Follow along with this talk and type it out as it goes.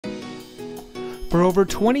For over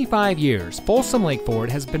 25 years, Folsom Lake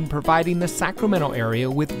Ford has been providing the Sacramento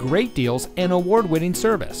area with great deals and award-winning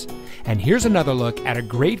service. And here's another look at a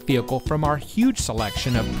great vehicle from our huge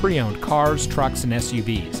selection of pre-owned cars, trucks, and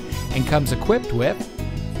SUVs, and comes equipped with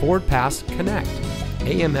Ford Pass Connect,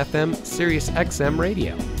 AM/FM Sirius XM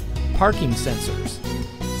radio, parking sensors,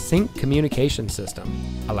 sync communication system,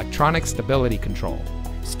 electronic stability control,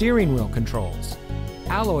 steering wheel controls,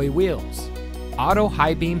 alloy wheels, auto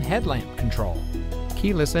high beam headlamp control,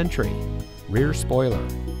 keyless entry, rear spoiler,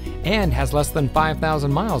 and has less than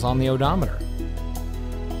 5,000 miles on the odometer.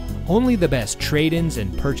 Only the best trade-ins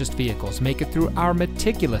and purchased vehicles make it through our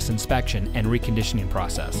meticulous inspection and reconditioning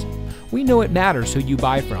process. We know it matters who you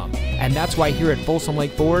buy from, and that's why here at Folsom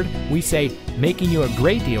Lake Ford, we say making you a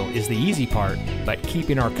great deal is the easy part, but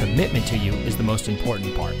keeping our commitment to you is the most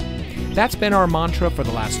important part. That's been our mantra for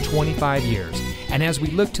the last 25 years, and as we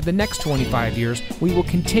look to the next 25 years, we will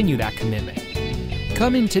continue that commitment.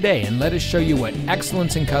 Come in today and let us show you what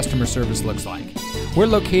excellence in customer service looks like. We're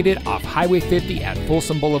located off Highway 50 at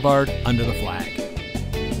Folsom Boulevard under the flag.